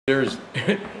There's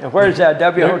And where's that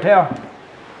W Hotel?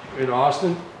 in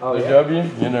Austin, Oh, the yeah. W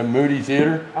in the Moody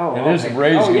Theater. Oh, and there's okay.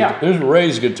 Ray's, Yeah. there's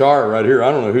Ray's guitar right here.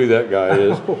 I don't know who that guy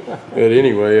is. But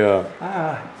anyway,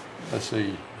 let's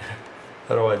see.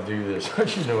 How do I do this? I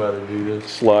should know how to do this.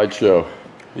 Slideshow.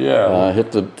 Yeah.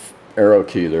 Hit the arrow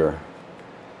key there.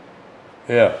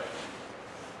 Yeah.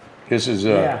 This is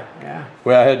Yeah.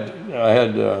 well, I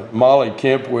had Molly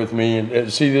Kemp with me,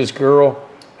 and see this girl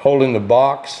holding the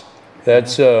box.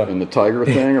 That's And the tiger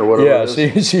thing or whatever. yeah.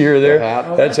 it is. See her there. The hat?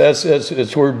 Oh,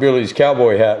 That's where Billy's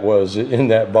cowboy hat was in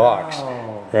that box,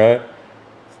 right?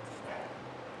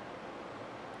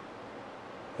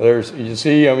 There's, you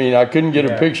see, I mean, I couldn't get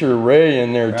a picture of Ray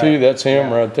in there too. That's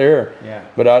him right there. Yeah.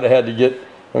 But I'd have had to get.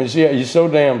 I mean, see, he's so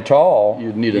damn tall.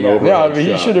 You'd need an overhead No,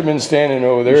 he shot. should have been standing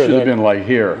over He there. should have been like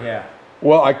here. Yeah.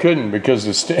 Well, I couldn't because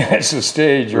that's the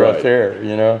stage right there,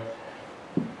 you know.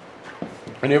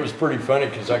 And it was pretty funny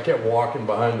because I kept walking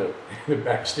behind the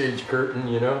backstage curtain,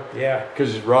 you know. Yeah.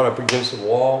 Because it's right up against the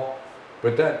wall.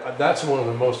 But that's one of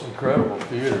the most incredible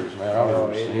theaters, man, I've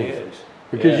ever seen. It is.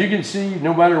 Because you can see,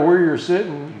 no matter where you're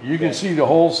sitting, you can see the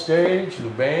whole stage, the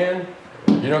band,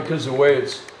 you know, because the way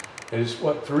it's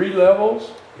what, 3 levels?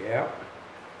 Yeah.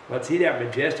 Let's see that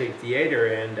Majestic Theater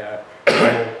and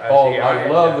I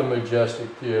love the Majestic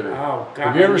Theater. Oh, God.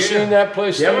 Have you ever seen that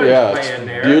place? Dylan's Yeah, playing it's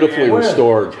there. beautifully And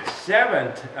restored.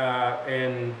 7th,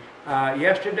 and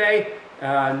yesterday,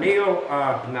 Neil,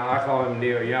 no, I call him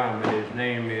Neil Young, but his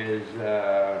name is,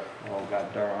 oh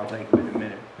God darn, I'll think of it in a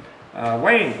minute.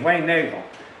 Wayne Nagel.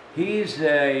 He's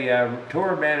a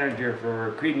tour manager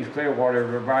for Creedence Clearwater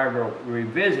Revival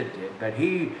Revisited, but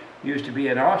he used to be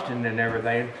in Austin and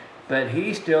everything. But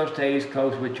he still stays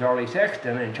close with Charlie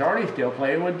Sexton, and Charlie's still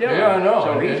playing with Dylan. Yeah, I know.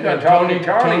 So he's And going to talk Tony- to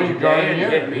Charlie Tony today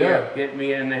and Garnier, get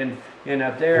me in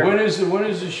up there. When is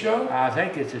the show? I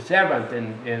think it's the 7th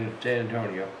in San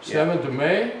Antonio. 7th of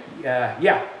May?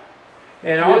 Yeah.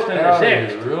 And Austin the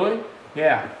 6th. Really?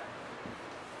 Yeah.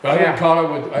 I got caught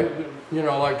up with, you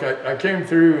know, like I came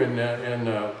through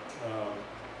and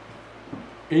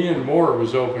Ian Moore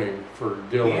was opening for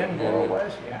Dylan. Ian Moore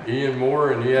was, yeah. Ian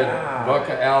Moore, and he had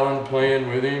Bucka Allen playing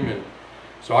with him, and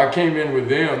so I came in with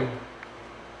them,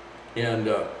 and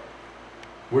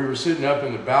we were sitting up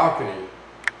in the balcony,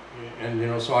 and you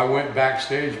know, so I went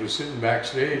backstage, was sitting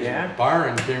backstage, and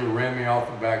Byron came and ran me off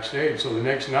the backstage. So the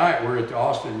next night we're at the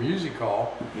Austin Music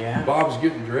Hall. Yeah. Bob's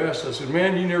getting dressed. I said,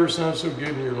 "Man, you never sound so good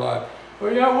in your life." "Oh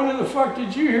yeah, when in the fuck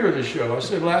did you hear the show?" I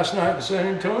said, "Last night in San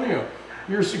Antonio.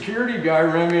 Your security guy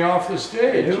ran me off the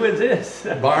stage." Who is this?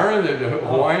 Byron, the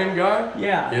Hawaiian guy.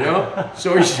 Yeah. You know,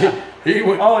 so he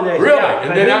went. Oh, really? Yeah.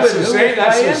 And then that's the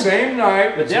same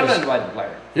night. But Dylan wasn't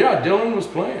playing. Yeah, Dylan was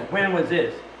playing. When was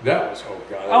this? That was, oh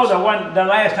God. The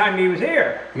last time he was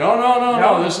here.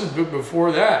 No. This is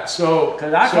before that. So.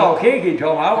 Because I called Kiki,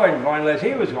 told him I wasn't going unless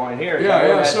he was going here.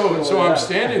 Yeah. So I'm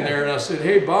standing there and I said,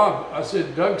 "Hey Bob," I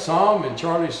said, "Doug Somm and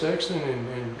Charlie Sexton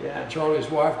and Charlie's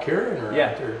wife Karen are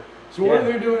out there. So what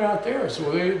are they doing out there?" So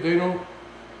they don't,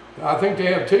 I think they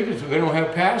have tickets, but they don't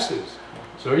have passes.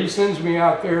 So he sends me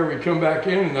out there, we come back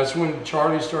in, and that's when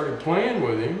Charlie started playing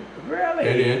with him. Really?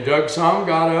 And then Doug Somm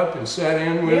got up and sat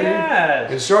in with him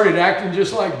and started acting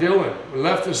just like Dylan. We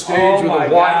left the stage with a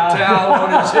white towel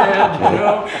on his head, you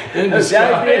know, in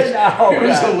disguise. It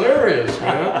was hilarious, you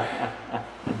know.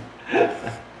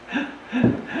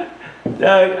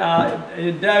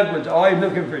 Doug was always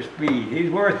looking for speed. He's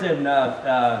worse than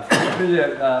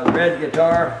red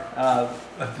guitar.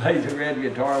 Plays the red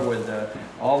guitar with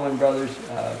Allman Brothers.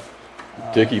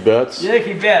 Dickie Betts.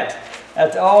 Dickie Betts.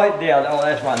 That's all it did. Oh,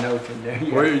 that's my notes in there.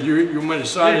 Well, you want to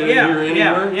sign it in here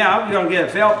anywhere? Yeah, I'm going to get a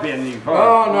felt pen.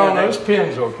 Oh, no, those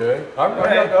pens okay. I've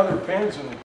got other pens in the